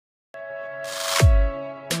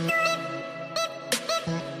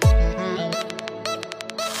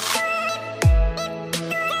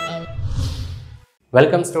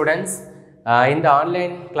Welcome students. In the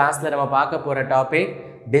online class la nama paaka pora topic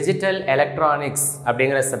digital electronics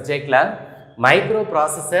அப்படிங்கற சப்ஜெக்ட்ல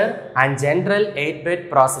microprocessor and general 8-bit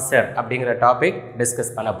processor அப்படிங்கற topic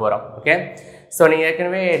discuss பண்ண போறோம். Okay. So நீங்க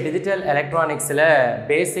ஏற்கனவே digital electronicsல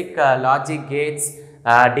basic logic gates,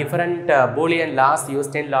 different boolean laws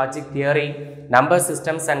used in logic theory, number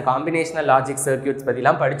systems and combinational logic circuits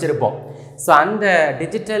பத்திலாம் படிச்சிருப்போம். So அந்த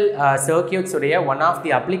digital circuits உடைய one of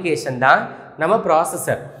the application தான் நம்ம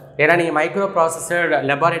processor. ஏன்னா நீங்கள் மைக்ரோ ப்ராசஸர்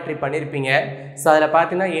லெபார்டரி பண்ணியிருப்பீங்க. ஸோ அதில்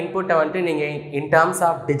பார்த்தீங்கன்னா இன்புட்டை வந்துட்டு நீங்கள் இன் டேர்ம்ஸ்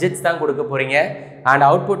ஆஃப் டிஜிட்ஸ் தான் கொடுக்க போகிறீங்க. அண்ட்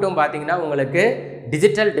அவுட்புட்டும் பார்த்தீங்கன்னா உங்களுக்கு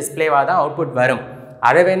டிஜிட்டல் டிஸ்பிளேவாக தான் அவுட்புட் வரும்.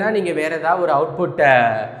 அதை வேணால் நீங்கள் வேறு ஏதாவது ஒரு அவுட்புட்டை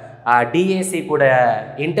டிஏசி கூட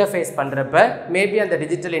இன்டர்ஃபேஸ் பண்ணுறப்ப மேபி அந்த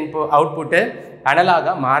டிஜிட்டல் அவுட்புட்டு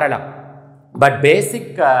அனலாக மாறலாம். பட்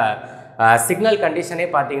பேசிக் சிக்னல் கண்டிஷனே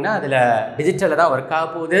பார்த்தீங்கன்னா அதில் டிஜிட்டலில் தான் ஒர்க் ஆக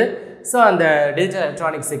போகுது. ஸோ அந்த டிஜிட்டல்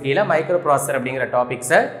எலக்ட்ரானிக்ஸு கீழே மைக்ரோ ப்ராசஸர் அப்படிங்கிற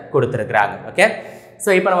டாபிக்ஸை கொடுத்துருக்குறாங்க. ஓகே. ஸோ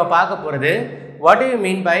இப்போ நம்ம பார்க்க போகிறது what to you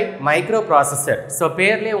mean by micro processor. So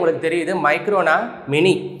பேர்லேயே உங்களுக்கு தெரியுது மைக்ரோனா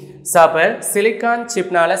மினி. ஸோ அப்போ சிலிக்கான்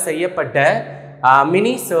சிப்னால் செய்யப்பட்ட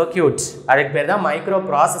மினி சர்க்கியூட், அதுக்கு பேர் தான் மைக்ரோ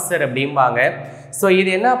ப்ராசஸர் அப்படிம்பாங்க. ஸோ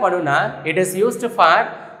இது என்ன பண்ணுன்னா it is used for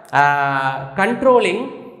controlling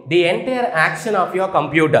the entire action of your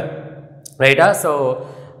computer, ரைட்டா? ஸோ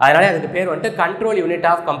அதனால அதுக்கு பேர் வந்துட்டு கண்ட்ரோல் யூனிட்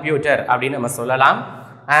ஆஃப் கம்ப்யூட்டர் அப்படின்னு நம்ம சொல்லலாம்.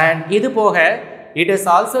 அண்ட் இது போக it is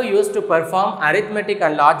also use to perform arithmetic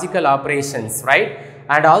and logical operations, right?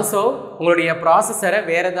 And also உங்களுடைய ப்ராசஸரை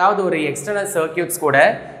வேறு ஏதாவது ஒரு எக்ஸ்டர்னல் சர்க்கியூட்ஸ் கூட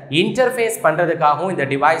இன்டர்ஃபேஸ் பண்ணுறதுக்காகவும் இந்த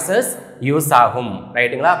டிவைசஸ் யூஸ் ஆகும்,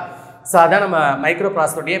 ரைட்டுங்களா? ஸோ அதான் நம்ம மைக்ரோ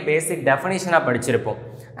ப்ராசஸருடைய பேசிக் டெஃபினேஷனாக படிச்சிருப்போம்.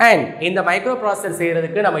 அண்ட் இந்த மைக்ரோ ப்ராசஸர்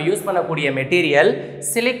செய்கிறதுக்கு நம்ம யூஸ் பண்ணக்கூடிய மெட்டீரியல்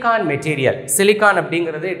சிலிக்கான் மெட்டீரியல். சிலிக்கான்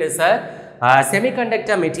அப்படிங்கிறது இட் இஸ்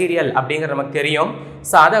செமிகண்டக்டர் மெட்டீரியல் அப்படிங்கிறது நமக்கு தெரியும்.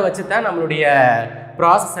 ஸோ அதை வச்சு தான் நம்மளுடைய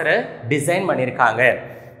ப்ராசஸரை டிசைன் பண்ணியிருக்காங்க.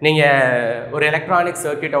 நீங்கள் ஒரு எலக்ட்ரானிக்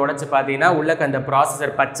சர்க்கியூட்டை உடைச்சு பார்த்தீங்கன்னா உள்ளக்கு அந்த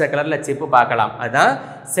ப்ராசஸர் பச்சை கலரில் சிப்பு பார்க்கலாம், அதுதான்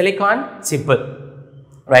சிலிக்கான் சிப்பு,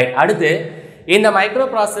 ரைட்? அடுத்து இந்த மைக்ரோ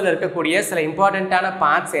ப்ராசஸரில் இருக்கக்கூடிய சில இம்பார்ட்டண்ட்டான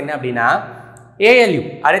பார்ட்ஸ் என்ன அப்படின்னா ALU,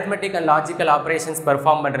 arithmetic and logical operations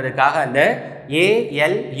perform பண்ணுறதுக்காக அந்த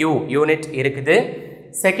ஏஎல்யூ யூனிட் இருக்குது.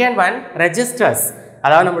 செகண்ட் ஒன் ரெஜிஸ்டர்ஸ்,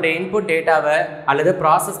 அதாவது நம்முடைய இன்புட் டேட்டாவை அல்லது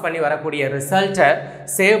ப்ராசஸ் பண்ணி வரக்கூடிய ரிசல்ட்டை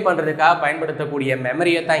சேவ் பண்ணுறதுக்காக பயன்படுத்தக்கூடிய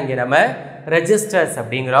மெமரியை தான் இங்கே நம்ம ரெஜிஸ்டர்ஸ்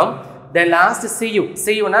அப்படிங்கிறோம். Then last see you,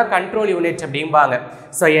 சியூனா control unit அப்படிம்பாங்க.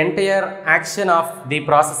 So entire action of the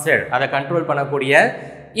processor அதை கண்ட்ரோல் பண்ணக்கூடிய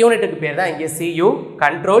யூனிட்டுக்கு பேர் தான் இங்கே சியூ,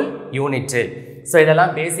 கண்ட்ரோல் யூனிட்டு. ஸோ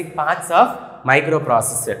இதெல்லாம் பேசிக் parts of micro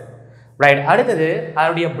processor, right? அடுத்தது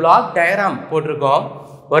அதனுடைய பிளாக் டயக்ராம் போட்டிருக்கோம்.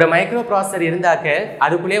 ஒரு மைக்ரோ ப்ராசஸர் இருந்தாக்க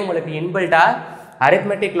அதுக்குள்ளேயே உங்களுக்கு இன்பில்டாக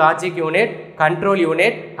arithmetic logic unit, control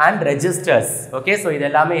unit and registers. Okay. So இது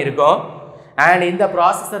எல்லாமே இருக்கும். அண்ட் இந்த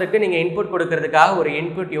ப்ராசஸருக்கு நீங்கள் இன்புட் கொடுக்கறதுக்காக ஒரு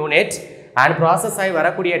இன்புட் யூனிட் அண்ட் ப்ராசஸ் ஆகி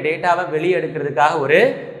வரக்கூடிய டேட்டாவை வெளியே எடுக்கிறதுக்காக ஒரு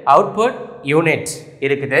அவுட்புட் யூனிட்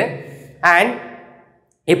இருக்குது. அண்ட்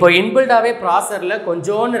இப்போ இன்பில்டாகவே ப்ராசஸரில்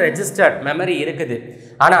கொஞ்சோன்னு ரெஜிஸ்டர் மெமரி இருக்குது.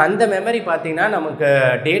 ஆனால் அந்த மெமரி பார்த்தீங்கன்னா நமக்கு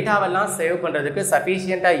டேட்டாவெல்லாம் சேவ் பண்ணுறதுக்கு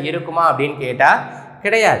சஃபிஷியண்ட்டாக இருக்குமா அப்படின்னு கேட்டால்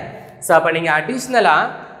கிடையாது. ஸோ அப்போ நீங்கள்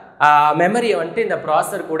அடிஷ்னலாக மெமரியை வந்துட்டு இந்த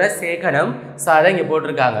ப்ராசஸர் கூட சேர்க்கணும். ஸோ அதை இங்கே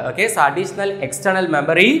போட்டிருக்காங்க. Okay. So additional external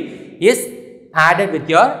memory is added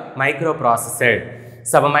with your micro processor.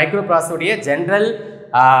 So அப்போ micro ப்ராசஸருடைய general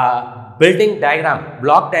building diagram,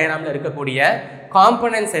 black டயக்ராமில் இருக்கக்கூடிய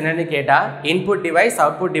காம்பனன்ட்ஸ் என்னன்னு கேட்டால் input device,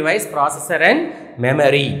 output device, processor and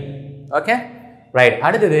memory. Okay, right.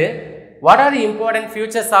 அடுத்தது what are the important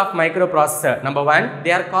features of micro processor? Number one,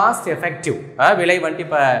 they are cost effective. விலை வந்துட்டு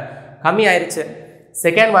இப்போ கம்மி ஆயிடுச்சு.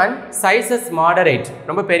 செகண்ட் ஒன், சைஸஸ் மாடரேட்,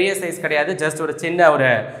 ரொம்ப பெரிய சைஸ் கிடையாது, ஜஸ்ட் ஒரு சின்ன ஒரு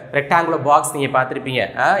ரெக்டாங்குலர் பாக்ஸ் நீங்கள் பார்த்துருப்பீங்க.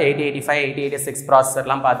 8085, 8086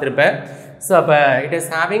 ப்ராசஸர்லாம் பார்த்துருப்பேன். ஸோ அப்போ it is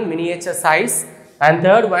having miniature size. And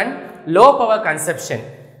third one, low power consumption,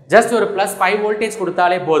 just ஒரு +5 வோல்டேஜ்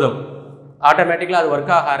கொடுத்தாலே போதும், ஆட்டோமேட்டிக்கலாக அது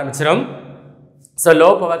ஒர்க் ஆக ஆரம்பிச்சிடும். So low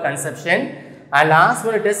power consumption. And last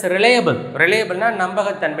one, it is reliable. ரிலையபிள்னா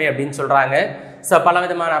நம்பகத்தன்மை அப்படின்னு சொல்கிறாங்க. ஸோ பல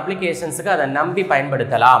விதமான அப்ளிகேஷன்ஸுக்கு அதை நம்பி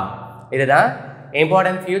பயன்படுத்தலாம். இதுதான்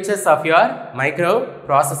important features of your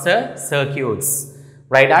microprocessor circuits,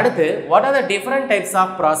 right? அடுத்து what are the different types of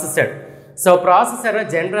processor? So processor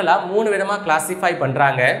ஜென்ரலா 3 விதமா கிளாசிஃபை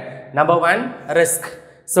பண்றாங்க. Number 1, RISC.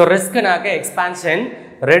 So RISCனாக்க expansion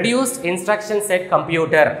reduced instruction set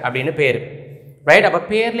computer அப்படின்னு பேர், ரைட்? அப்போ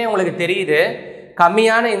பேர்லேயே உங்களுக்கு தெரியுது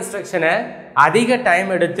கம்மியான இன்ஸ்ட்ரக்ஷனை அதிக டைம்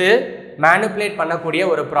எடுத்து மேனிப்புலேட் பண்ணக்கூடிய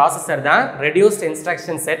ஒரு ப்ராசஸர் தான் reduced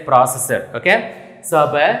instruction set processor. Okay. So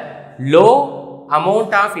அப்போ low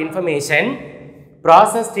amount of information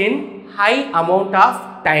processed in high amount of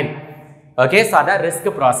time. Okay, so that RISC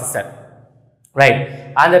processor. Right.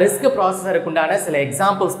 அந்த ரிஸ்க் ப்ராசஸருக்கு உண்டான சில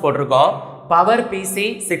எக்ஸாம்பிள்ஸ் போட்டிருக்கோம். Power PC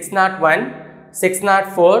 601,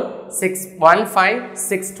 604, 615,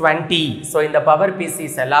 620. ஸோ இந்த பவர்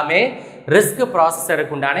பிசிஸ் எல்லாமே ரிஸ்க்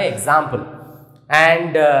ப்ராசஸருக்கு உண்டான example.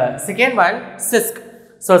 And second one CISC.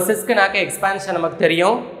 So சிஸ்க்னாக்க expansion நமக்கு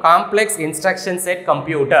தெரியும், complex instruction set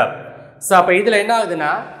computer. So அப்போ இதில் என்ன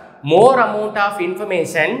ஆகுதுன்னா more amount of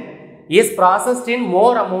information is processed in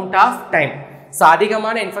more amount of time. So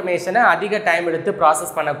அதிகமான இன்ஃபர்மேஷனை அதிக டைம் எடுத்து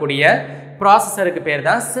ப்ராசஸ் பண்ணக்கூடிய ப்ராசஸருக்கு பேர்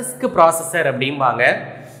தான் சிஸ்க் ப்ராசஸர் அப்படிம்பாங்க.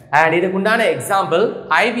 அண்ட் இதுக்கு உண்டான எக்ஸாம்பிள்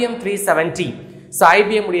IBM 370. ஸோ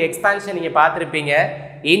IBM உடைய எக்ஸ்பான்ஷன் நீங்கள் பார்த்துருப்பீங்க,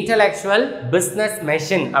 இன்டலெக்சுவல் பிஸ்னஸ்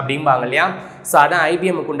மெஷின் அப்படிம்பாங்க இல்லையா. ஸோ அதான்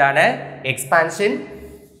IBMக்கு உண்டான expansion.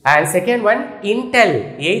 And second one Intel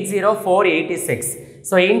 80486.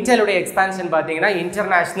 So இன்டெலுடைய expansion பார்த்தீங்கன்னா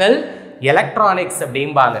இன்டர்நேஷ்னல் எலக்ட்ரானிக்ஸ்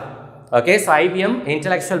அப்படிம்பாங்க. Okay, so IBM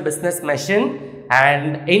intellectual business machine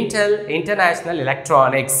and Intel international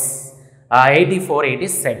electronics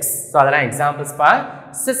 8486. So அதெல்லாம் examples for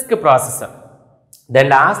CISC processor.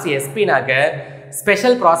 Then last எஸ்பினாக்க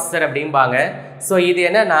special processor அப்படிம்பாங்க. So இது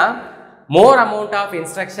என்னன்னா மோர் amount of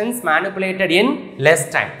instructions manipulated in less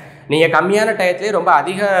time. நீங்கள் கம்மியான டயத்துலேயே ரொம்ப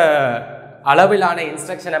அதிக அளவிலான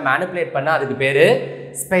இன்ஸ்ட்ரக்ஷனை மேனிப்புலேட் பண்ணால் அதுக்கு பேர்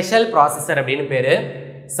ஸ்பெஷல் ப்ராசஸர் அப்படின்னு பேர்.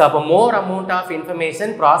 ஸோ அப்போ மோர் amount of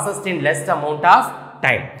information processed in less amount of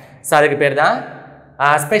time. So அதுக்கு பேர் தான்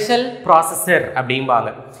ஸ்பெஷல் ப்ராசஸர் அப்படிம்பாங்க.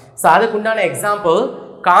 ஸோ அதுக்கு உண்டான எக்ஸாம்பிள்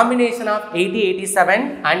காம்பினேஷன் ஆஃப் 8087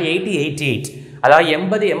 அண்ட் 8088. அதாவது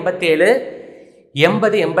 8087,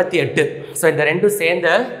 8088. ஸோ இந்த ரெண்டும் சேர்ந்த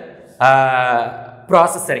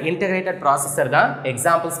ப்ராசஸர், இன்டகிரேட்டட் ப்ராசஸர் தான்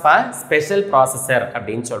எக்ஸாம்பிள்ஸ் ஃபார் ஸ்பெஷல் ப்ராசஸர்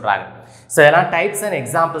அப்படின்னு சொல்கிறாங்க. ஸோ இதெல்லாம் டைப்ஸ் அண்ட்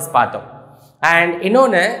எக்ஸாம்பிள்ஸ் பார்த்தோம். அண்ட்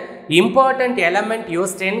இன்னொன்று important element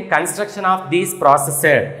used in construction of these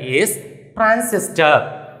processor is transistor.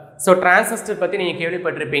 So transistor பற்றி நீங்கள்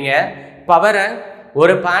கேள்விப்பட்டிருப்பீங்க. பவரை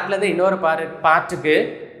ஒரு பார்ட்லேருந்து இன்னொரு பார்ட்டுக்கு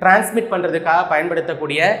டிரான்ஸ்மிட் பண்ணுறதுக்காக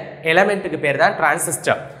பயன்படுத்தக்கூடிய எலமெண்ட்டுக்கு பேர் தான்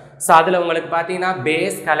டிரான்சிஸ்டர். ஸோ அதில் உங்களுக்கு பார்த்தீங்கன்னா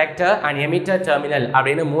base, collector and emitter terminal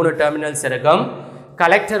அப்படின்னு 3 டெர்மினல்ஸ் இருக்கும்.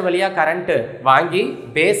 கலெக்டர் வழியாக கரண்ட்டு வாங்கி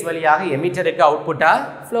பேஸ் வழியாக எமிட்டருக்கு அவுட்புட்டாக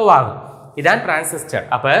ஃப்ளோ ஆகும். இதுதான் டிரான்சிஸ்டர்.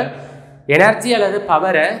 அப்போ எனர்ஜி அல்லது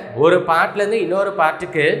பவரை ஒரு பார்ட்லேருந்து இன்னொரு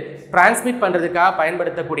பார்ட்டுக்கு டிரான்ஸ்மிட் பண்ணுறதுக்காக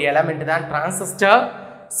பயன்படுத்தக்கூடிய எலமெண்ட் தான் டிரான்சிஸ்டர்.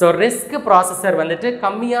 ஸோ ரிஸ்க் ப்ராசஸர் வந்துட்டு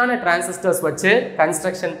கம்மியான டிரான்சிஸ்டர்ஸ் வச்சு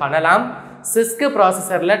கன்ஸ்ட்ரக்ஷன் பண்ணலாம். சிஸ்க்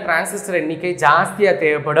ப்ராசஸரில் டிரான்சிஸ்டர் எண்ணிக்கை ஜாஸ்தியாக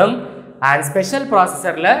தேவைப்படும். அண்ட் ஸ்பெஷல்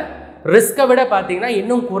ப்ராசஸரில் ரிஸ்க்கை விட பார்த்தீங்கன்னா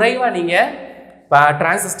இன்னும் குறைவாக நீங்கள்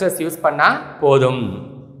டிரான்சிஸ்டர்ஸ் யூஸ் பண்ணால் போதும்.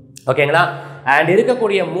 ஓகேங்களா. அண்ட்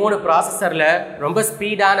இருக்கக்கூடிய 3 ப்ராசஸரில் ரொம்ப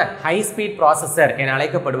ஸ்பீடான ஹை ஸ்பீட் ப்ராசஸர் என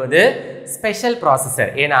அழைக்கப்படுவது ஸ்பெஷல்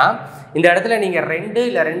ப்ராசஸர். ஏன்னா இந்த இடத்துல நீங்கள் 2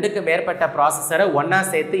 இல்லை 2க்கு மேற்பட்ட ப்ராசஸரை ஒன்றா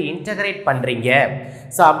சேர்த்து இன்டகிரேட் பண்ணுறீங்க.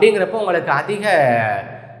 ஸோ அப்படிங்கிறப்போ உங்களுக்கு அதிக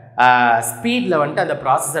ஸ்பீடில் வந்துட்டு அந்த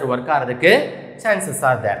ப்ராசஸர் ஒர்க் ஆகிறதுக்கு chances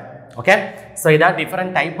are there. Okay, so இதான்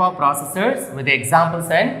different type of processors with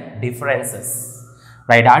examples and differences.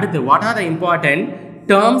 Right. அடுத்து what are the important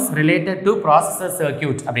terms related to processor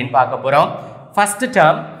circuit அப்படின்னு பார்க்க போகிறோம். First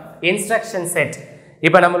term instruction set.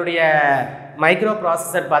 இப்போ நம்மளுடைய மைக்ரோ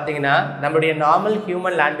ப்ராசஸர் பார்த்தீங்கன்னா நம்மளுடைய நார்மல்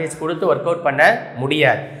ஹியூமன் லாங்குவேஜ் கொடுத்து ஒர்க் அவுட் பண்ண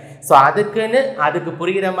முடியாது. ஸோ அதுக்கு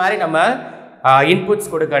புரிகிற மாதிரி நம்ம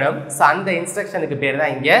இன்புட்ஸ் கொடுக்கணும். ஸோ அந்த இன்ஸ்ட்ரக்ஷனுக்கு பேர்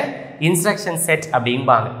தான் இங்கே இன்ஸ்ட்ரக்ஷன் செட்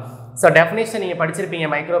அப்படிம்பாங்க. ஸோ டெஃபினேஷன் நீங்கள் படிச்சிருப்பீங்க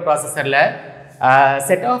micro ப்ராசஸரில்,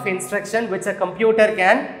 set of instruction which a computer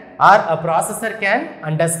can or a processor can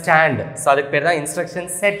understand. So அதுக்கு பேர் தான் இன்ஸ்ட்ரக்ஷன்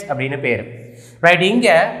செட் அப்படின்னு பேர். ரைட்.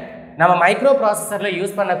 இங்கே நம்ம மைக்ரோ ப்ராசஸரில்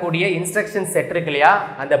யூஸ் பண்ணக்கூடிய இன்ஸ்ட்ரக்ஷன் செட் இருக்கு இல்லையா,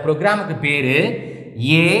 அந்த ப்ரோக்ராமுக்கு பேர்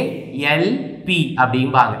ALP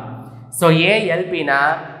அப்படிம்பாங்க. ஸோ ALPனா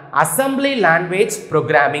அசம்பிளி லாங்குவேஜ்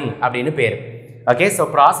ப்ரோக்ராமிங் அப்படின்னு பேர். ஓகே, ஸோ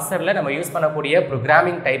ப்ராசஸரில் நம்ம யூஸ் பண்ணக்கூடிய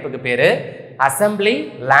ப்ரோக்ராமிங் டைப்புக்கு பேர் assembly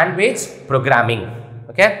language programming.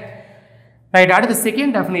 Okay, right. அடுத்து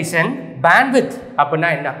செகண்ட் டெஃபினிஷன் பேண்ட்வித்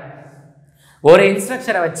அப்படின்னா என்ன? ஒரு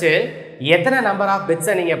இன்ஸ்ட்ரக்ஷனை வச்சு எத்தனை நம்பர் ஆஃப்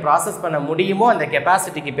பிட்ஸை நீங்கள் ப்ராசஸ் பண்ண முடியுமோ அந்த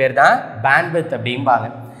கெப்பாசிட்டிக்கு பேர் தான் பேண்ட்வித் அப்படிம்பாங்க.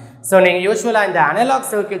 ஸோ நீங்கள் யூஸ்வலாக இந்த அனலாக்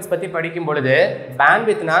சர்க்யூட்ஸ் பற்றி படிக்கும் பொழுது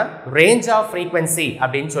பேண்ட்வித்னா ரேஞ்ச் ஆஃப் ஃப்ரீக்வன்சி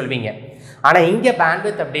அப்படின்னு சொல்வீங்க. ஆனால் இங்கே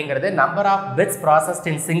பேண்ட்வித் அப்படிங்கிறது number of bits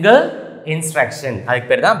processed in single instruction, அதுக்கு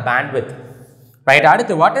பேர் தான் பேண்ட்வித். ரைட்.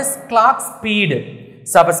 அடுத்து what is clock speed?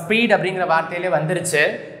 So அப்போ ஸ்பீட் அப்படிங்கிற வார்த்தையிலே வந்துருச்சு.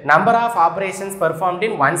 Number of operations performed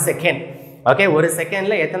in 1 second. Okay, ஒரு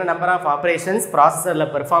செகண்டில் எத்தனை நம்பர் ஆஃப் ஆப்ரேஷன்ஸ் ப்ராசஸரில்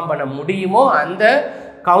பெர்ஃபார்ம் பண்ண முடியுமோ அந்த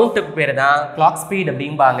கவுண்ட்டுக்கு பேர் தான் கிளாக் ஸ்பீட்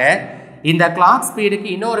அப்படிம்பாங்க. இந்த கிளாக் ஸ்பீடுக்கு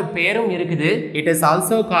இன்னொரு பேரும் இருக்குது. It is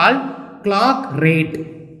also called clock rate.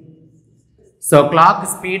 So clock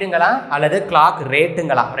ஸ்பீடுங்களா அல்லது கிளாக்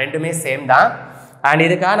ரேட்டுங்களா ரெண்டுமே சேம் தான். அண்ட்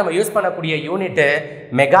இதுக்காக நம்ம யூஸ் பண்ணக்கூடிய unit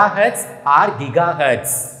mega hertz R giga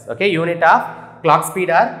hertz. Okay, unit of clock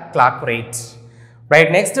speed or clock rate. Right,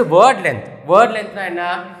 next word length. Word length na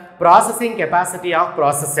enna? Processing capacity of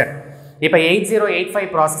processor. இப்போ 8085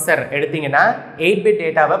 processor எடுத்தீங்கன்னா 8 bit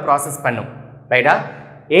டேட்டாவை process பண்ணும். ரைட்டா?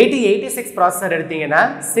 8086 processor எடுத்தீங்கன்னா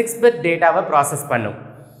 6 bit டேட்டாவை process பண்ணும்.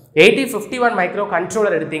 8051 micro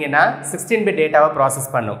controller எடுத்தீங்கன்னா 16 bit டேட்டாவை ப்ராசஸ்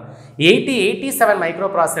பண்ணும். 8087 மைக்ரோ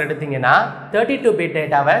ப்ராசஸர் எடுத்தீங்கன்னா 32 bit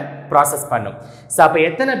டேட்டாவை ப்ராசஸ் பண்ணும். ஸோ அப்போ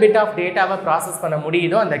எத்தனை பிட் ஆஃப் டேட்டாவை ப்ராசஸ் பண்ண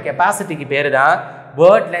முடியுதோ அந்த கெப்பாசிட்டிக்கு பேர் தான்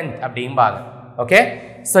வேர்ட் லென்த் அப்படிம்பாங்க. ஓகே,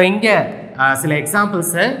 ஸோ இங்கே சில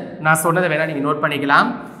எக்ஸாம்பிள்ஸு நான் சொன்னதை வேணால் நீங்கள் நோட் பண்ணிக்கலாம்.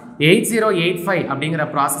 8085 அப்படிங்கிற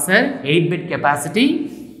ப்ராசஸர் 8 bit கெப்பாசிட்டி,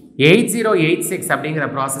 8086 அப்படிங்கிற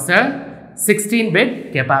ப்ராசஸர் 16 bit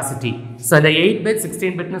கெப்பாசிட்டி. ஸோ இந்த 8 bit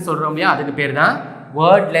 16 bitனு சொல்கிறோம் இல்லையா, அதுக்கு பேர் தான்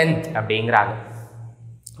வேர்ட் லென்த் அப்படிங்கிறாங்க.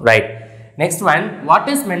 Right, next one, what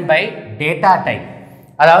is மென்ட் by data type?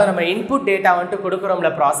 அதாவது நம்ம இன்புட் டேட்டா வந்துட்டு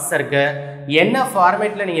கொடுக்குறோம்ல ப்ராசஸருக்கு, என்ன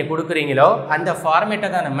ஃபார்மேட்டில் நீங்கள் கொடுக்குறீங்களோ அந்த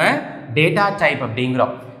ஃபார்மேட்டை தான் நம்ம டேட்டா டைப்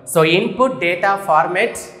அப்படிங்கிறோம். So input data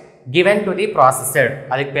format given to the processor,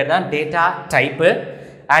 அதுக்கு பேர் தான் டேட்டா டைப்பு.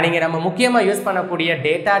 நீங்கள் நம்ம முக்கியமாக யூஸ் பண்ணக்கூடிய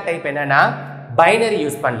டேட்டா டைப் என்னென்னா பைனரி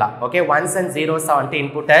யூஸ் பண்ணலாம். ஓகே, ஒன்ஸ் அண்ட் ஜீரோஸ் வந்துட்டு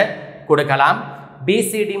இன்புட்டை கொடுக்கலாம்.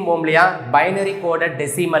 பிசிடி மோம்லியா பைனரி கோடட்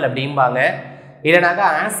டெசிமல் அப்படிம்பாங்க, இல்லைனாக்கா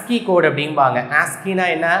ஆஸ்கி கோட் அப்படிம்பாங்க. ஆஸ்கினா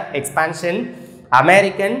என்ன? Expansion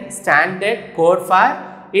American standard code for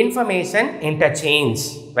information interchange.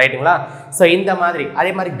 ரைட்டுங்களா? ஸோ இந்த மாதிரி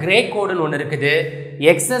அதே மாதிரி கிரே கோடுன்னு ஒன்று இருக்குது,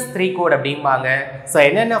 XS3 கோட் அப்படிம்பாங்க. ஸோ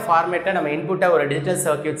என்னென்ன ஃபார்மேட்டை நம்ம இன்புட்டை ஒரு டிஜிட்டல்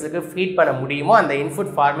சர்க்யூட்ஸுக்கு ஃபீட் பண்ண முடியுமோ அந்த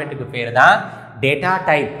இன்புட் ஃபார்மேட்டுக்கு பேர் தான் டேட்டா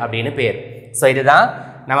டைப் அப்படின்னு பேர். ஸோ இதுதான்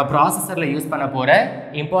நம்ம ப்ராசஸரில் யூஸ் பண்ண போகிற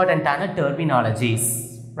இம்பார்ட்டண்ட்டான டெர்மினாலஜிஸ்.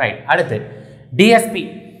 ரைட், அடுத்து டிஎஸ்பி.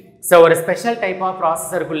 ஸோ ஒரு special type of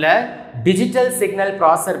ப்ராசஸருக்குள்ள digital signal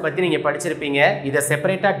processor பற்றி நீங்கள் படிச்சிருப்பீங்க. இதை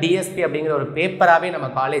செப்பரேட்டாக டிஎஸ்பி அப்படிங்கிற ஒரு பேப்பராகவே நம்ம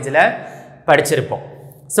காலேஜில் படிச்சிருப்போம்.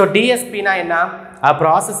 ஸோ டிஎஸ்பினா என்ன? a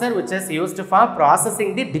processor which is used for processing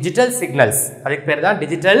the digital signals, அதுக்கு பேர் தான்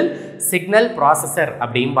டிஜிட்டல் சிக்னல் ப்ராசஸர்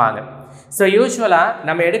அப்படிம்பாங்க. ஸோ யூஸ்வலாக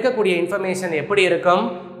நம்ம எடுக்கக்கூடிய இன்ஃபர்மேஷன் எப்படி இருக்கும்?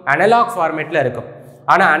 அனலாக் ஃபார்மேட்டில் இருக்கும்.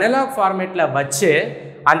 ஆனால் அனலாக் ஃபார்மேட்டில் வச்சு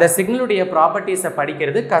அந்த சிக்னலுடைய ப்ராப்பர்ட்டிஸை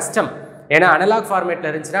படிக்கிறது கஷ்டம். ஏன்னா அனலாக் ஃபார்மேட்டில்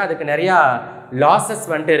இருந்துச்சுன்னா அதுக்கு நிறையா லாஸஸ்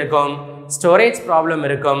வந்துட்டு இருக்கும், ஸ்டோரேஜ் ப்ராப்ளம்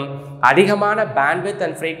இருக்கும், அதிகமான பேண்ட்வித்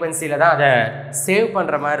அண்ட் ஃப்ரீக்வன்சியில் தான் அதை சேவ்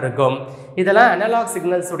பண்ணுற மாதிரி இருக்கும். இதெல்லாம் அனலாக்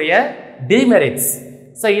சிக்னல்ஸுடைய டிமெரிட்ஸ்.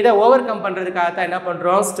 ஸோ இதை ஓவர் கம் பண்ணுறதுக்காக தான் என்ன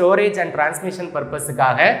பண்ணுறோம்? ஸ்டோரேஜ் அண்ட் டிரான்ஸ்மிஷன்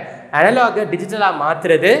பர்பஸுக்காக அனலாகை டிஜிட்டலாக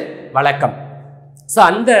மாற்றுறது வழக்கம். ஸோ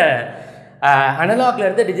அந்த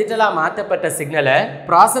அனலாக்லேருந்து டிஜிட்டலாக மாற்றப்பட்ட சிக்னலை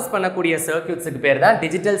ப்ராசஸ் பண்ணக்கூடிய சர்க்யூட்ஸுக்கு பேர் தான்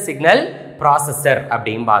டிஜிட்டல் சிக்னல் ப்ராசஸர்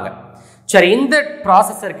அப்படிம்பாங்க. சரி, இந்த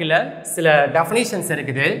ப்ராசஸருக்குள்ள சில டெஃபினிஷன்ஸ்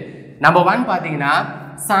இருக்குது. நம்பர் 1 பார்த்தீங்கன்னா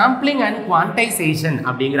சாம்பிளிங் அண்ட் குவான்டைசேஷன்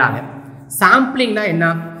அப்படிங்கிறாங்க. சாம்பிளிங்னா என்ன?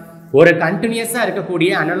 ஒரு கண்டினியூஸாக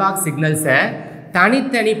இருக்கக்கூடிய அனலாக் சிக்னல்ஸை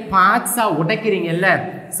தனித்தனி பார்ட்ஸாக உடைக்கிறீங்கல்ல,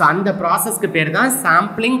 ஸோ அந்த ப்ராசஸ்க்கு பேர் தான்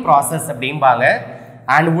சாம்பிளிங் ப்ராசஸ் அப்படிம்பாங்க.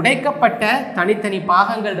 அண்ட் உடைக்கப்பட்ட தனித்தனி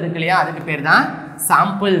பாகங்கள் இருக்கு இல்லையா, அதுக்கு பேர் தான்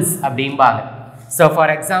சாம்பிள்ஸ் அப்படிம்பாங்க. ஸோ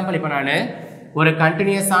ஃபார் எக்ஸாம்பிள் இப்போ நான் ஒரு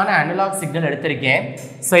கண்டினியூஸான அனலாக் சிக்னல் எடுத்திருக்கேன்.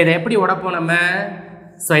 ஸோ இதை எப்படி உடைப்போம் நம்ம?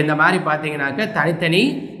 ஸோ இந்த மாதிரி பார்த்தீங்கன்னாக்க தனித்தனி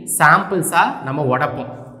சாம்பிள்ஸாக நம்ம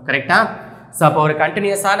உடைப்போம். கரெக்டாக? ஸோ அப்போ ஒரு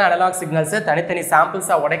கண்டினியூஸான அனலாக் சிக்னல்ஸை தனித்தனி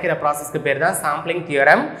சாம்பிள்ஸாக உடைக்கிற ப்ராசஸ்க்கு பேர் தான் சாம்பிளிங்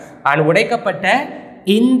தியரம். அண்ட் உடைக்கப்பட்ட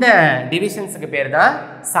இந்த டிவிஷன்ஸுக்கு பேர் தான்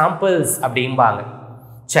சாம்பிள்ஸ் அப்படிம்பாங்க.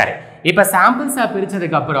 சரி, இப்போ சாம்பிள்ஸாக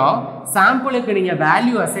பிரித்ததுக்கப்புறம் சாம்பிளுக்கு நீங்கள்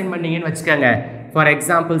வேல்யூ அசைன் பண்ணீங்கன்னு வச்சுக்கோங்க. For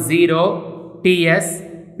example 0, TS,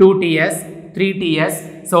 2TS, 3TS.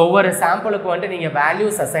 So ஒவ்வொரு சாம்பிளுக்கு வந்துட்டு நீங்கள்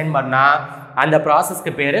வேல்யூஸ் அசைன் பண்ணால் அந்த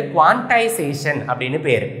ப்ராசஸ்க்கு பேர் குவான்டைசேஷன் அப்படின்னு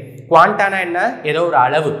பேர். குவான்டானா என்ன? ஏதோ ஒரு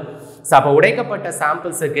அளவு. ஸோ அப்போ உடைக்கப்பட்ட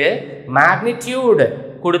சாம்பிள்ஸுக்கு மேக்னிடியூட்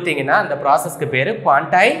கொடுத்தீங்கன்னா அந்த ப்ராசஸ்க்கு பேர்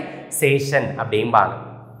குவான்டைசேஷன் அப்படிம்பாங்க.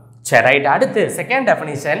 சரி, ரைட். அடுத்து செகண்ட்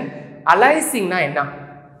டெஃபினிஷன், அலைசிங்னா என்ன?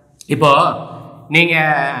 இப்போ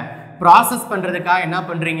நீங்கள் ப்ராசஸ் பண்ணுறதுக்காக என்ன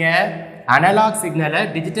பண்ணுறீங்க? அனலாக் சிக்னலை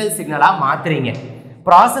டிஜிட்டல் சிக்னலாக மாற்றுறீங்க.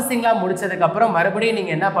 ப்ராசஸிங்லாம் முடிச்சதுக்கப்புறம் மறுபடியும்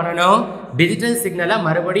நீங்கள் என்ன பண்ணணும்? டிஜிட்டல் சிக்னலை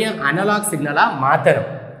மறுபடியும் அனலாக் சிக்னலாக மாற்றணும்.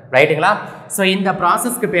 ரைட்டுங்களா? ஸோ இந்த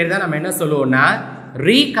ப்ராசஸ்க்கு பேர் தான் நம்ம என்ன சொல்லுவோம்னா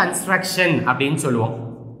ரீகன்ஸ்ட்ரக்ஷன் அப்படின்னு சொல்லுவோம்.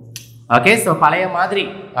 ஓகே, ஸோ பழைய மாதிரி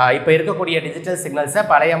இப்போ இருக்கக்கூடிய டிஜிட்டல் சிக்னல்ஸை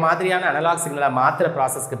பழைய மாதிரியான அனலாக் சிக்னலை மாற்றுற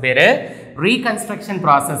ப்ராசஸ்க்கு பேர் ரீகன்ஸ்ட்ரக்ஷன்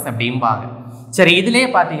ப்ராசஸ் அப்படிம்பாங்க. சரி, இதுலேயே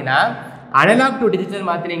பார்த்தீங்கன்னா அனலாக் டு டிஜிட்டல்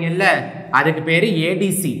மாற்றினீங்கல்ல, அதுக்கு பேர்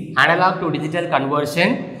ADC, analogue to digital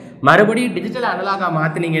conversion. மறுபடியும் டிஜிட்டல் அனலாகாக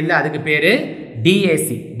மாற்றினீங்கல்ல, அதுக்கு பேர்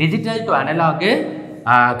DAC, digital to analogue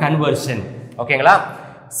conversion. ஓகேங்களா?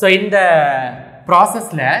 ஸோ இந்த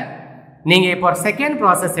ப்ராசஸில் நீங்கள் இப்போ செகண்ட்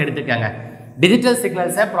ப்ராசஸ் எடுத்துக்கங்க. டிஜிட்டல்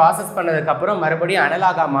சிக்னல்ஸை ப்ராசஸ் பண்ணதுக்கப்புறம் மறுபடியும்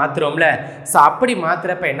அனலாகாக மாற்றுறோம்ல, ஸோ அப்படி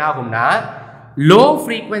மாற்றுறப்ப என்ன ஆகும்னா low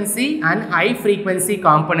frequency and high frequency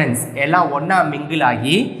components எல்லாம் ஒன்றா மிங்கிள்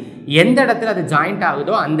ஆகி எந்த இடத்துல அது ஜாயிண்ட்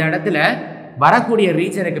ஆகுதோ அந்த இடத்துல வரக்கூடிய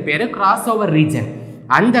ரீஜனுக்கு பேர் கிராஸ் ஓவர் ரீஜன்.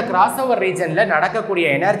 அந்த கிராஸ் ஓவர் ரீஜனில் நடக்கக்கூடிய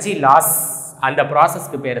எனர்ஜி லாஸ் அந்த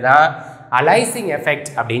ப்ராசஸ்க்கு பேர் தான் அலைசிங் எஃபெக்ட்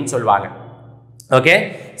அப்படின்னு சொல்லுவாங்க. ஓகே,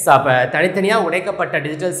 ஸோ அப்போ தனித்தனியாக உடைக்கப்பட்ட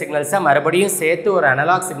டிஜிட்டல் சிக்னல்ஸை மறுபடியும் சேர்த்து ஒரு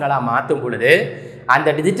அனலாக் சிக்னலாக மாற்றும் பொழுது அந்த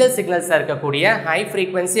டிஜிட்டல் சிக்னல்ஸில் இருக்கக்கூடிய high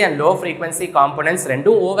frequency and low frequency components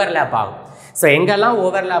ரெண்டும் ஓவர்லேப் ஆகும். ஸோ எங்கெல்லாம்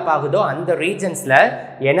ஓவர்லேப் ஆகுதோ அந்த ரீஜன்ஸில்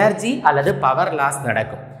எனர்ஜி அல்லது பவர் லாஸ்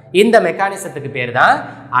நடக்கும். இந்த மெக்கானிசத்துக்கு பேர் தான்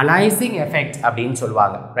அலைசிங் எஃபெக்ட் அப்படின்னு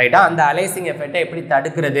சொல்லுவாங்க. ரைட்டா, அந்த அலைசிங் எஃபெக்டை எப்படி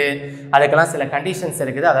தடுக்கிறது, அதுக்கெல்லாம் சில கண்டிஷன்ஸ்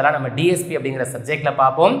இருக்குது. அதெல்லாம் நம்ம டிஎஸ்பி அப்படிங்கிற சப்ஜெக்டில்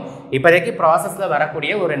பார்ப்போம். இப்போதைக்கு ப்ராசஸில்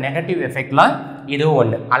வரக்கூடிய ஒரு நெகட்டிவ் எஃபெக்ட்லாம் இதுவும்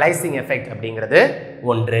ஒன்று, அலைசிங் எஃபெக்ட் அப்படிங்கிறது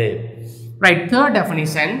ஒன்று. Right, third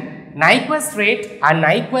definition நைக்வெஸ்ட் rate and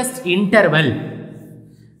நைக்வெஸ்ட் interval.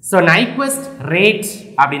 So நைக்வெஸ்ட் rate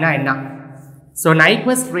அப்படின்னா என்ன? ஸோ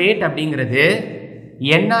நைக்வெஸ்ட் ரேட் அப்படிங்கிறது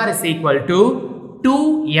NR is equal to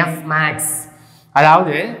 2F max.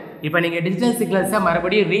 அதாவது இப்போ நீங்கள் டிஜிட்டல் சிக்னல்ஸை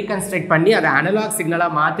மறுபடியும் ரீகன்ஸ்ட்ரக்ட் பண்ணி அதை அனலாக்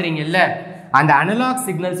சிக்னலாக மாற்றுறீங்கல்ல, அந்த அனலாக்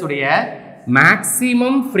சிக்னல்ஸுடைய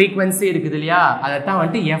மேக்ஸிமம் ஃப்ரீக்வன்சி இருக்குது இல்லையா, அதை தான்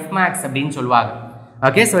வந்துட்டு F max அப்படின்னு சொல்லுவாங்க.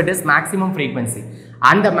 Okay, so it is maximum frequency.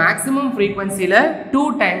 அந்த மேக்ஸிமம் ஃப்ரீக்வன்சியில் 2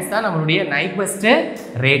 times தான் நம்மளுடைய நைக்வெஸ்ட்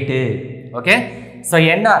rate. Okay, so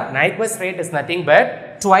NR நைக்வெஸ்ட் rate is nothing but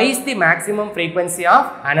twice the maximum frequency of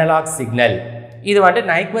analog signal. இது வந்து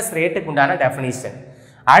நைக்வெஸ்ட் ரேட்டுக்கு உண்டான டெஃபினிஷன்.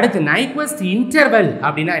 அடுத்து நைக்வெஸ்ட் இன்டர்வல்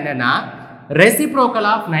அப்படின்னா என்னன்னா ரெசிப்ரோக்கல்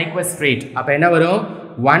ஆஃப் நைக்வெஸ்ட் ரேட். அப்போ என்ன வரும்?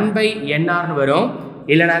 1/NRன்னு வரும்,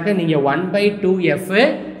 இல்லைனாக்க நீங்கள் 1/2F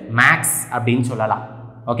max அப்படின்னு சொல்லலாம்.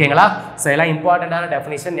 ஓகேங்களா? ஸோ எல்லாம் இம்பார்ட்டண்டான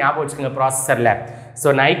டெஃபினிஷன் ஞாபகம் வச்சுக்கோங்க ப்ராசஸரில். ஸோ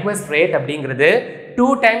நைக்வெஸ்ட் ரேட் அப்படிங்கிறது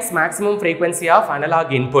 2 times maximum frequency of analog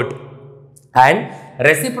input and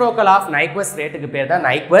reciprocal of நைக்வெஸ்ட் ரேட்டுக்கு பேர் தான்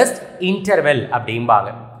நைக்வெஸ்ட் இன்டர்வெல் அப்படிம்பாங்க.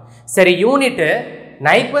 சரி, யூனிட்டு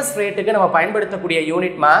நைக்வெஸ்ட் ரேட்டுக்கு நம்ம பயன்படுத்தக்கூடிய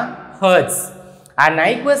யூனிட்மா ஹெர்ட்ஸ், அண்ட்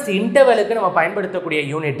நைக்வெஸ்ட் இன்டர்வெலுக்கு நம்ம பயன்படுத்தக்கூடிய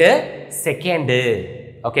யூனிட்டு செகண்டு.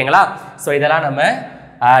 ஓகேங்களா? ஸோ இதெல்லாம் நம்ம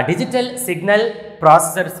டிஜிட்டல் சிக்னல்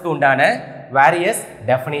ப்ராசஸர்ஸ்க்கு உண்டான வேரியஸ்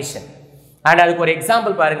டெஃபினிஷன். அண்ட் அதுக்கு ஒரு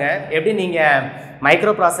எக்ஸாம்பிள் பாருங்கள். எப்படி நீங்கள்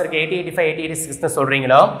மைக்ரோ ப்ராசருக்கு 8085 8086ன்னு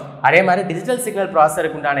சொல்கிறீங்களோ அதே மாதிரி டிஜிட்டல் சிக்னல்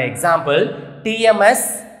ப்ராசருக்கு உண்டான எக்ஸாம்பிள் TMS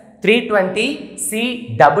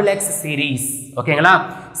 320CXX சீரீஸ். ஓகேங்களா?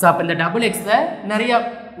 ஸோ அப்போ இந்த XXல நிறைய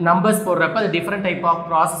நம்பர்ஸ் போடுறப்ப அது டிஃப்ரெண்ட் டைப் ஆஃப்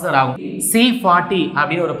ப்ராசஸர் ஆகும். C40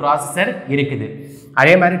 அப்படின்னு ஒரு ப்ராசஸர் இருக்குது.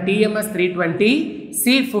 அதே மாதிரி TMS 320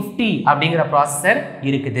 C50 அப்படிங்கிற ப்ராசஸர்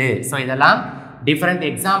இருக்குது. ஸோ இதெல்லாம் different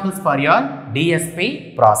examples for your DSP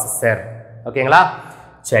processor. ஓகேங்களா?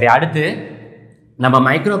 சரி, அடுத்து நம்ம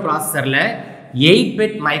மைக்ரோ ப்ராசஸரில்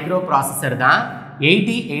 8-bit மைக்ரோ ப்ராசஸர் தான்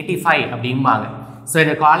 8085 அப்படிம்பாங்க. ஸோ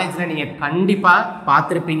இந்த காலேஜில் நீங்கள் கண்டிப்பாக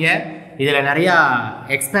பார்த்துருப்பீங்க. இதில் நிறையா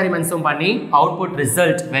எக்ஸ்பெரிமெண்ட்ஸும் பண்ணி output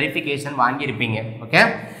result verification வாங்கியிருப்பீங்க. Okay,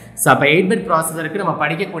 so அப்போ 8-bit ப்ராசஸருக்கு நம்ம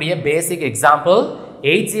படிக்கக்கூடிய பேசிக் example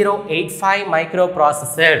 8085 micro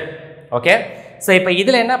processor. Okay, so இப்போ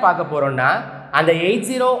இதில் என்ன பார்க்க போகிறோம்னா அந்த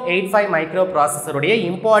 8085 மைக்ரோ ப்ராசஸருடைய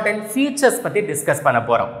இம்பார்ட்டன்ட் ஃபீச்சர்ஸ் பற்றி டிஸ்கஸ் பண்ண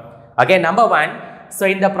போகிறோம். ஓகே, நம்பர் 1, ஸோ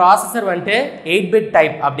இந்த ப்ராசஸர் வந்துட்டு 8-bit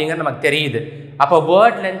டைப் அப்படிங்கிறது நமக்கு தெரியுது. அப்போ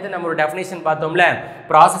வேர்ட் லென்த் நம்ம ஒரு டெஃபினேஷன் பார்த்தோம்ல,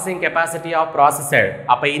 ப்ராசஸிங் கெப்பாசிட்டி ஆஃப் ப்ராசஸர்.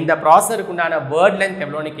 அப்போ இந்த ப்ராசஸருக்கு உண்டான வேர்ட் லென்த்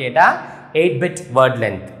எவ்வளோன்னு கேட்டால் 8-bit word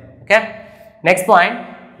length. Okay, next point,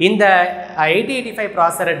 இந்த 8085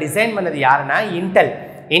 ப்ராசஸரை டிசைன் பண்ணது யாருன்னா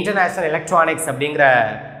இன்டர்நேஷ்னல் எலக்ட்ரானிக்ஸ் அப்படிங்கிற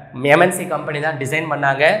MNC கம்பெனி தான் டிசைன்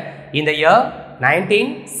பண்ணாங்க இந்த இயர்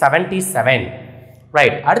 1977.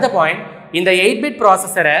 ரைட், அடுத்த பாயிண்ட், இந்த 8-bit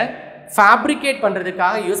ப்ராசஸரை ஃபேப்ரிகேட்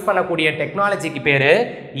பண்ணுறதுக்காக யூஸ் பண்ணக்கூடிய டெக்னாலஜிக்கு பேர்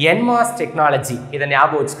NMOS டெக்னாலஜி. இதை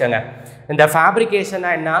ஞாபகம் வச்சுக்கோங்க. இந்த ஃபேப்ரிகேஷன்னா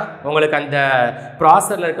என்ன, உங்களுக்கு அந்த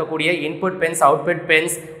ப்ராசஸரில் இருக்கக்கூடிய input Benz, output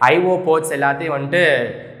Benz, IO ports எல்லாத்தையும் வந்துட்டு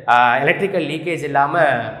எலக்ட்ரிக்கல் லீக்கேஜ்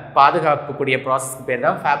இல்லாமல் பாதுகாக்கக்கூடிய ப்ராசஸ்க்கு பேர்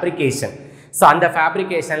தான் ஃபேப்ரிகேஷன். ஸோ அந்த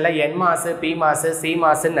ஃபேப்ரிகேஷனில் NMOS, PMOS,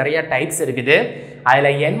 CMOS நிறைய டைப்ஸ் இருக்குது.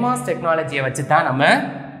 அதில் NMOS டெக்னாலஜியை வச்சு தான் நம்ம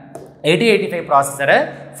 8085 ப்ராசஸரை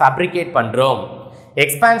ஃபேப்ரிகேட் பண்ணுறோம்.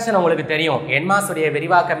 எக்ஸ்பான்ஷன் உங்களுக்கு தெரியும். NMOS உடைய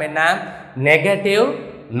விரிவாக்கம் என்ன? Negative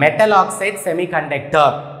metal oxide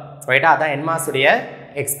semiconductor. ரைட்டா, அதான் NMOS உடைய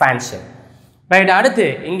எக்ஸ்பான்ஷன். ரைட், அடுத்து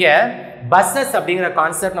இங்கே பஸ்ஸஸ் அப்படிங்கிற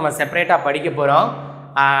கான்செப்ட் நம்ம செப்பரேட்டாக படிக்க போகிறோம்.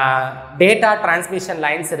 டேட்டா டிரான்ஸ்மிஷன்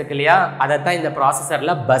லைன்ஸ் இருக்கு இல்லையா, அதை தான் இந்த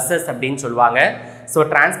ப்ராசஸரில் பஸ்ஸஸ் அப்படின்னு சொல்லுவாங்க. ஸோ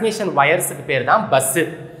டிரான்ஸ்மிஷன் வயர்ஸுக்கு பேர் தான் பஸ்ஸு.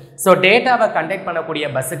 ஸோ டேட்டாவை கண்டக்ட் பண்ணக்கூடிய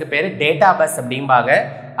பஸ்ஸுக்கு பேர் டேட்டா பஸ் அப்படிம்பாங்க.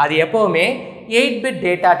 அது எப்போவுமே 8-bit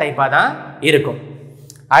டேட்டா டைப்பாக தான் இருக்கும்.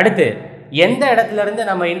 அடுத்து எந்த இடத்துல இருந்து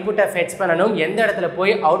நம்ம இன்புட்டை ஃபெச் பண்ணணும், எந்த இடத்துல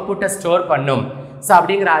போய் அவுட்புட்டை ஸ்டோர் பண்ணணும், ஸோ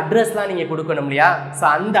அப்படிங்கிற அட்ரஸ்லாம் நீங்கள் கொடுக்கணும் இல்லையா. ஸோ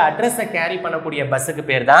அந்த அட்ரஸை கேரி பண்ணக்கூடிய பஸ்ஸுக்கு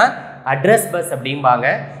பேர் தான் அட்ரஸ் பஸ் அப்படிம்பாங்க.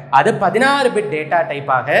 அது 16 பிட் டேட்டா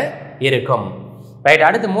டைப்பாக இருக்கும். ரைட்.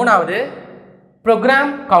 அடுத்து மூணாவது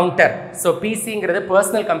program counter. So பிசிங்கிறது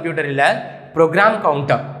personal computer இல்லை, ப்ரோக்ராம்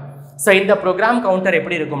கவுண்டர். ஸோ இந்த ப்ரோக்ராம் கவுண்டர்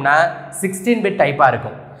எப்படி இருக்கும்னா 16 பிட் டைப்பாக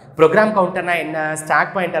இருக்கும். ப்ரோக்ராம் கவுண்டர்னா என்ன,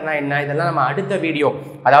 ஸ்டாக் பாயிண்டர்னா என்ன, இதெல்லாம் நம்ம அடுத்த வீடியோ,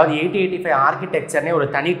 அதாவது 8085 ஆர்கிடெக்சர்னே ஒரு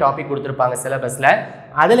தனி டாபிக் கொடுத்துருப்பாங்க சிலபஸில்,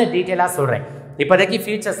 அதில் டீட்டெயிலாக சொல்கிறேன். இப்போதைக்கு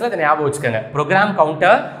ஃபீச்சர்ஸில் அதை ஞாபகம் வச்சுக்கோங்க. ப்ரோக்ராம்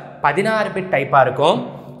கவுண்டர் 16 பிட் டைப்பாக இருக்கும்.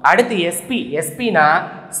 அடுத்து எஸ்பினா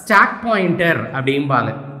ஸ்டாக் பாயிண்டர்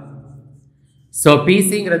அப்படிம்பாங்க. ஸோ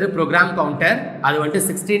பிசிங்கிறது ப்ரோக்ராம் கவுண்டர், அது வந்துட்டு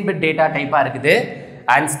 16 பிட் டேட்டா டைப்பாக இருக்குது.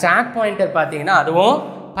 அண்ட் ஸ்டாக் பாயிண்டர் பார்த்தீங்கன்னா அதுவும்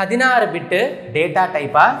 16 பிட்டு டேட்டா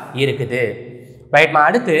டைப்பாக இருக்குது. ரைட்மா.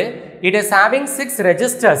 அடுத்து இட் இஸ் ஹேவிங் 6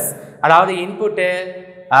 ரெஜிஸ்டர்ஸ், அதாவது இன்புட்டு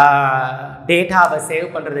டேட்டாவை சேவ்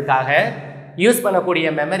பண்ணுறதுக்காக யூஸ் பண்ணக்கூடிய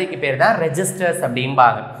மெமரிக்கு பேர் தான் ரெஜிஸ்டர்ஸ்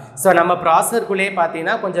அப்படிம்பாங்க. ஸோ நம்ம ப்ராசஸருக்குள்ளே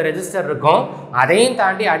பார்த்தீங்கன்னா கொஞ்சம் ரெஜிஸ்டர் இருக்கும், அதையும்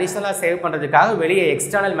தாண்டி அடிஷ்னலாக சேவ் பண்ணுறதுக்காக வெளியே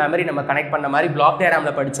எக்ஸ்டர்னல் மெமரி நம்ம கனெக்ட் பண்ண மாதிரி பிளாக்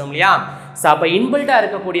டயக்ராமில் படித்தோம் இல்லையா. ஸோ அப்போ இன்பில்ட்டாக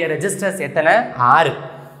இருக்கக்கூடிய ரெஜிஸ்டர்ஸ் எத்தனை? 6.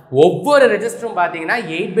 ஒவ்வொரு ரெஜிஸ்டரும் பார்த்தீங்கன்னா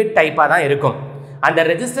 8 பிட் டைப்பாக தான் இருக்கும். அந்த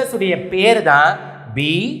ரெஜிஸ்டர்ஸ் உடைய பேர் தான்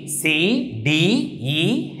BCDEHL.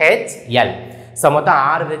 ஸோ மொத்தம்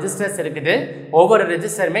 6 ரெஜிஸ்டர்ஸ் இருக்குது. ஒவ்வொரு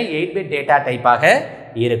ரெஜிஸ்டருமே 8 பிட் டேட்டா டைப்பாக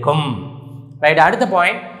இருக்கும். ரைட். அடுத்த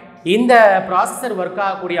பாயிண்ட், இந்த ப்ராசஸர் ஒர்க்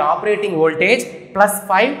ஆகக்கூடிய ஆப்ரேட்டிங் வோல்டேஜ்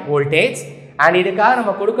 +5 வோல்டேஜ் அண்ட் இதுக்காக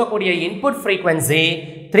நம்ம கொடுக்கக்கூடிய input frequency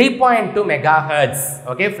 3.2 megahertz.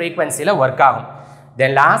 Okay, ஃப்ரீக்வன்சியில் work ஆகும்.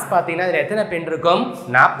 தென் லாஸ்ட் பார்த்தீங்கன்னா இதில் எத்தனை பின் இருக்கும்?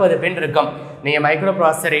 40 பின் இருக்கும். நீங்கள் மைக்ரோ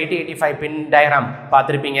ப்ராசஸர் 8085 பின் டயக்ராம்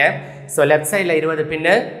பார்த்துருப்பீங்க. ஸோ லெஃப்ட் சைடில் 20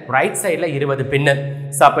 பின்னு, ரைட் சைடில் 20 பின்னு.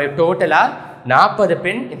 ஸோ அப்போ டோட்டலாக 40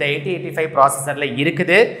 பின் இந்த 8085 ப்ராசஸரில்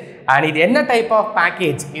இருக்குது. அண்ட் இது என்ன டைப் ஆஃப்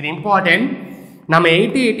பேக்கேஜ்? இது இம்பார்ட்டன்ட். நம்ம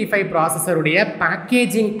 8085 ப்ராசஸருடைய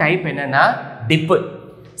பேக்கேஜிங் டைப் என்னன்னா டிப்பு.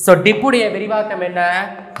 ஸோ டிப்புடைய விரிவாக்கம் என்ன?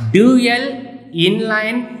 டியூயல்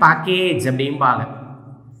இன்லைன் பேக்கேஜ் அப்படிம்பாங்க.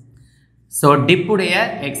 So டிப்புடைய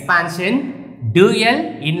expansion dual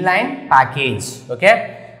inline package. Okay,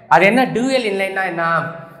 அது என்ன டியூயல் இன்லைன்னா என்ன?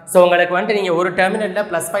 ஸோ உங்களுக்கு வந்துட்டு நீங்கள் ஒரு டெர்மினலில்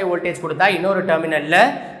 +5 வோல்டேஜ் கொடுத்தா இன்னொரு டெர்மினலில்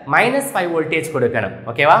 -5 வோல்டேஜ் கொடுக்கணும்.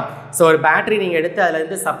 ஓகேவா? ஸோ ஒரு பேட்டரி நீங்கள் எடுத்து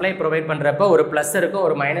அதிலேருந்து சப்ளை ப்ரொவைட் பண்ணுறப்போ ஒரு ப்ளஸ் இருக்கும்,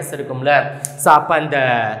 ஒரு மைனஸ் இருக்கும்ல. ஸோ அப்போ அந்த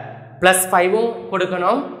 +5ம்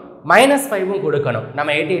கொடுக்கணும், -5ம் கொடுக்கணும் நம்ம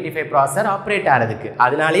 8085 ப்ராசஸர் ஆப்ரேட் ஆகிறதுக்கு.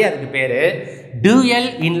 அதனாலேயே அதுக்கு பேர் டியூயல்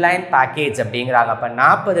இன்லைன் பேக்கேஜ் அப்படிங்கிறாங்க. அப்போ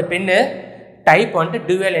 40 பின்னு டைப் வந்துட்டு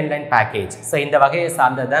டியூயல் இன்லைன் பேக்கேஜ். ஸோ இந்த வகையை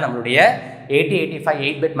சார்ந்தது தான் நம்மளுடைய 8085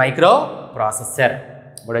 8 பிட் மைக்ரோ ப்ராசஸர்.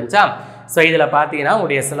 முடிஞ்சா? ஸோ இதில் பார்த்தீங்கன்னா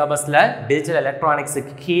உங்களுடைய சிலபஸில் டிஜிட்டல்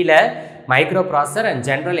எலக்ட்ரானிக்ஸுக்கு கீழே micro processor and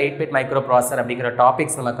general 8 bit micro processor அப்படிங்கிற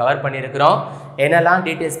டாபிக்ஸ் நம்ம கவர் பண்ணியிருக்கிறோம். என்னெல்லாம்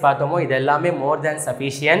டீட்டெயில்ஸ் பார்த்தோமோ இது எல்லாமே மோர் தேன்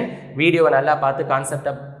சஃபிஷியன்ட். வீடியோவை நல்லா பார்த்து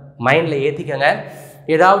கான்செப்டை மைண்டில் ஏற்றிக்கோங்க.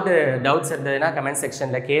 ஏதாவது டவுட்ஸ் இருந்ததுன்னா கமெண்ட்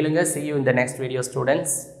செக்ஷனில் கேளுங்க. See you in the next video,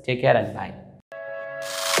 students. Take care and bye.